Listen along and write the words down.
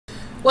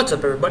What's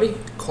up everybody,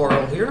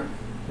 Carl here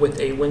with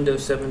a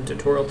Windows 7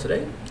 tutorial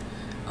today.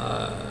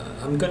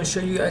 I'm going to show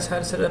you guys how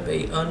to set up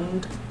a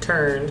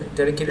unturned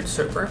dedicated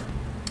server.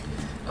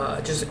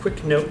 Just a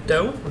quick note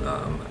though,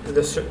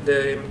 the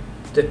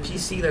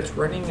PC that's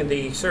running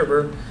the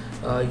server,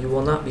 you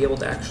will not be able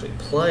to actually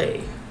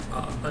play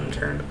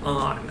unturned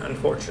on,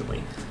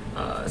 unfortunately.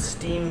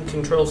 Steam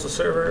controls the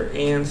server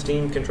and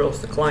Steam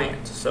controls the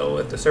client, so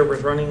if the server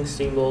is running,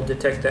 Steam will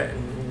detect that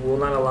and will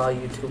not allow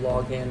you to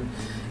log in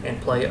and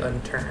play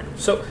unturned.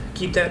 So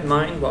keep that in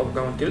mind while we're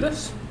going through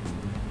this.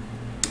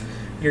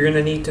 You're going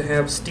to need to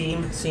have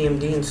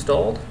STEAMCMD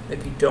installed.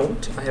 If you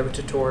don't, I have a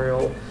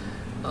tutorial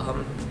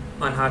on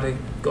how to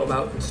go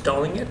about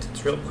installing it.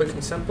 It's real quick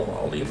and simple.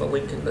 I'll leave a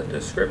link in the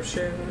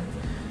description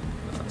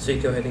so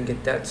you go ahead and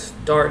get that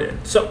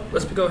started. So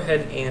let's go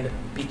ahead and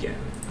begin.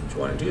 What you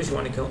want to do is you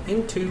want to go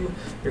into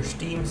your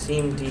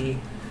STEAMCMD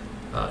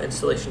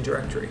installation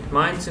directory.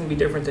 Mine's going to be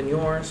different than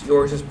yours.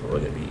 Yours is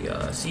probably going to be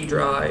C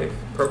drive,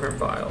 program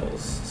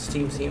files,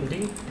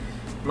 STEAMCMD.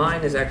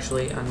 Mine is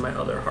actually on my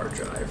other hard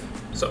drive.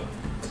 So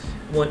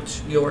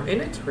once you're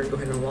in it, we're going to go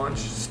ahead and launch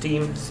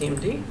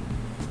STEAMCMD.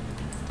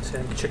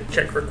 So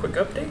check for quick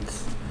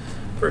updates.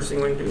 First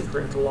thing we're going to do is we're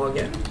going to log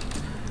in.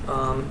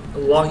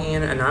 Logging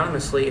in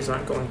anonymously is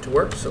not going to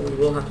work, so we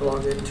will have to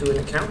log into an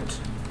account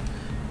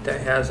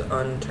that has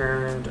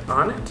unturned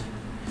on it.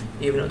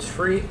 Even though it's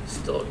free, it's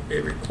still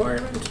a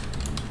requirement.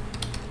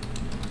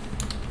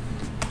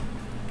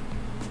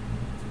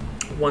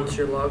 Once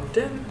you're logged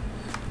in,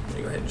 let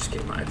me go ahead and just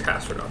get my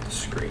password off the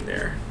screen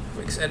there.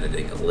 Makes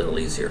editing a little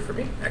easier for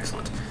me.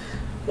 Excellent.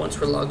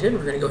 Once we're logged in,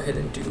 we're going to go ahead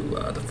and do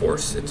the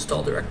force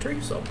install directory.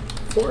 So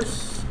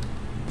force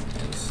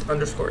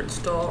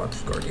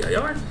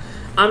 _install_dir.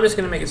 I'm just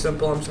going to make it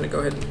simple. I'm just going to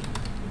go ahead and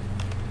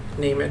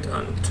name it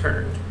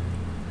unturned,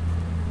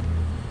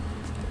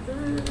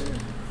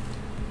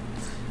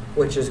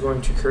 which is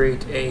going to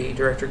create a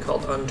directory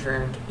called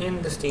unturned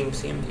in the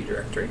STEAMCMD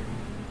directory.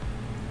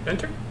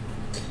 Enter.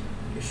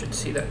 You should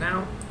see that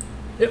now.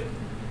 Yep.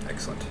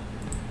 Excellent.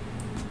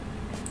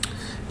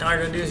 Now all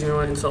you're going to do is you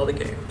want to install the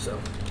game. So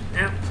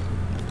app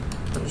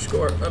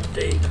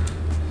 _update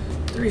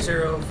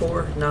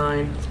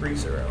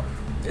 304930.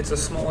 It's a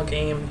small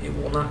game. It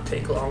will not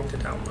take long to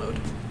download.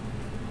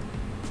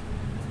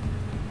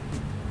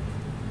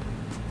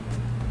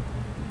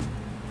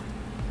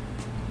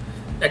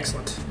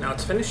 Excellent. Now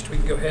it's finished. We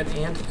can go ahead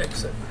and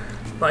exit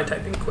by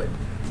typing quit.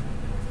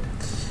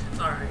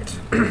 Alright.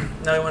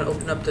 Now we want to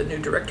open up the new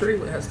directory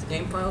that has the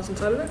game files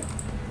inside of it.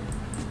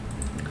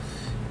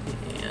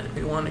 And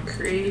we want to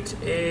create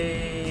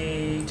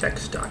a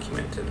text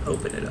document and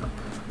open it up.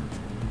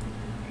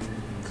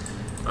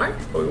 Alright,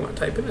 what we want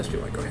to type in is we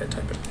want to go ahead and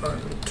type in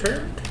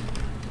Unturned.exe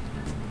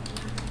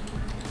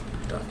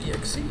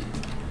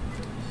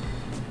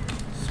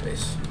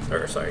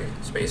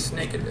space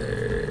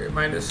negative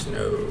minus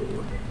no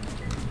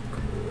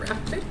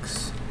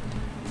graphics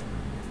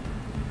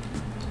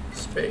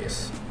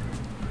space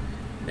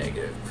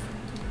negative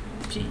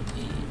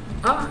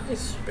PEI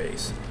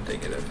space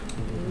negative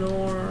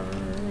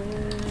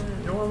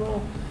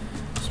normal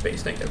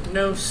space negative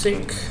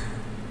nosync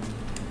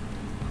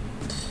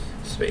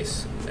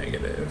space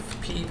negative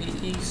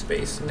PBE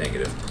space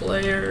negative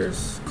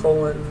players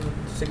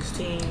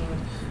 :16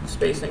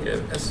 space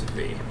negative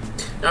SV.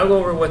 Now I'll go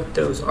over what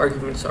those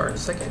arguments are in a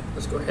second.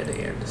 Let's go ahead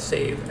and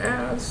save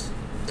as.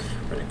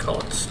 We're going to call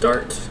it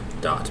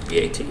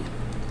START.BAT.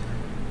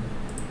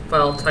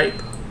 File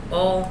type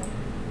all.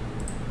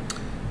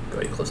 Go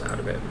ahead and close out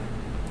of it.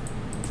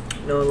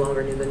 No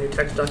longer need the new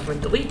text document.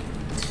 Delete.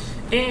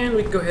 And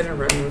we can go ahead and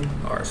run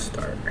our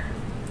start.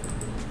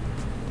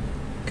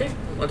 Okay,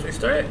 once we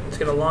start it, it's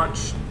going to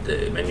launch.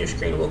 The menu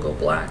screen will go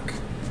black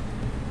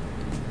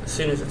as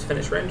soon as it's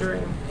finished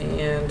rendering,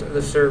 and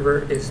the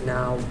server is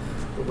now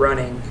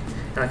running.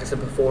 And like I said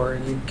before,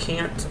 you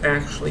can't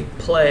actually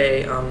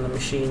play on the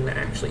machine that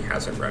actually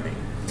has it running.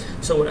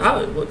 So what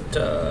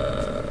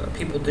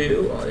people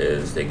do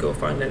is they go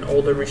find an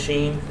older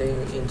machine, they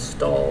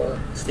install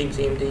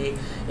STEAMCMD,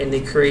 and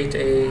they create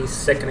a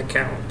second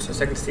account, a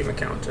second Steam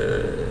account.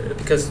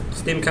 Because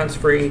Steam account's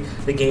free,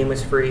 the game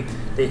is free,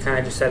 they kind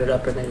of just set it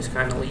up and they just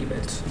kind of leave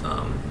it.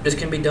 This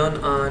can be done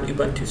on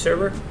Ubuntu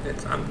server.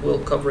 We'll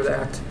cover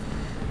that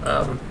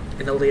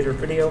in a later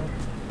video.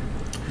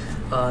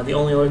 The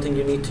only other thing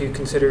you need to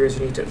consider is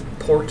you need to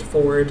port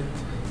forward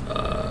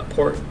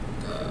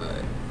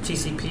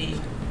TCP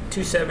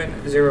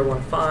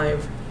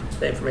 27015.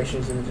 The information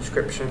is in the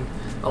description.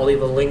 I'll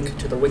leave a link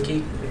to the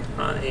wiki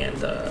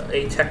and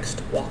a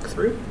text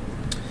walkthrough.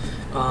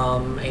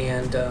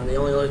 The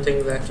only other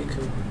thing that you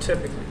can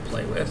typically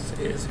play with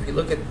is if you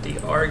look at the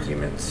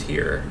arguments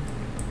here,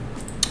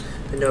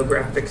 the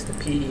nographics, the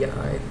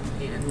PEI,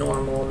 and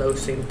normal,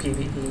 nosync,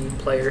 PBE,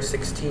 player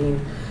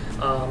 16.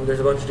 There's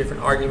a bunch of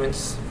different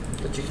arguments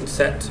that you can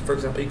set. For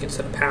example, you can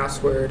set a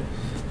password,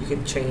 you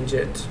can change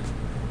it,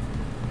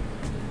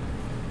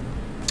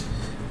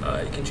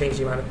 you can change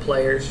the amount of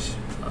players,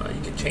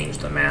 you can change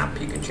the map,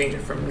 you can change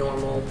it from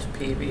normal to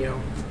PB,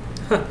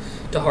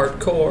 to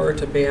hardcore,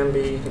 to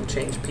Bambi. You can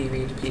change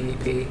PV to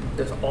PvP.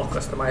 There's all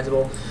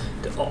customizable.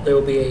 There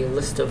will be a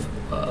list of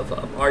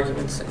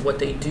arguments and what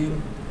they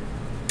do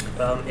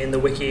in the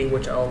wiki,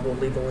 which will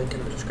leave a link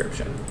in the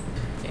description.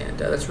 And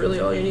that's really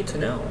all you need to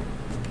know.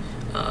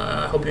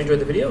 I hope you enjoyed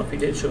the video. If you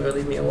did,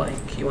 leave me a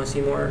like. You want to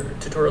see more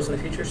tutorials in the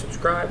future,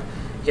 subscribe.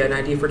 If you got an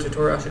idea for a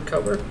tutorial I should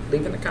cover,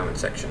 leave in the comment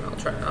section.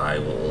 I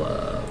will,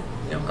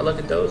 I look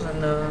at those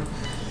and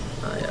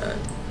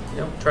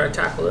try to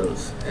tackle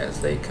those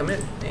as they come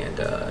in. And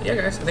yeah,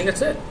 guys, I think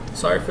that's it.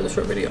 Sorry for the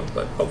short video,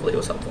 but hopefully it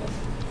was helpful.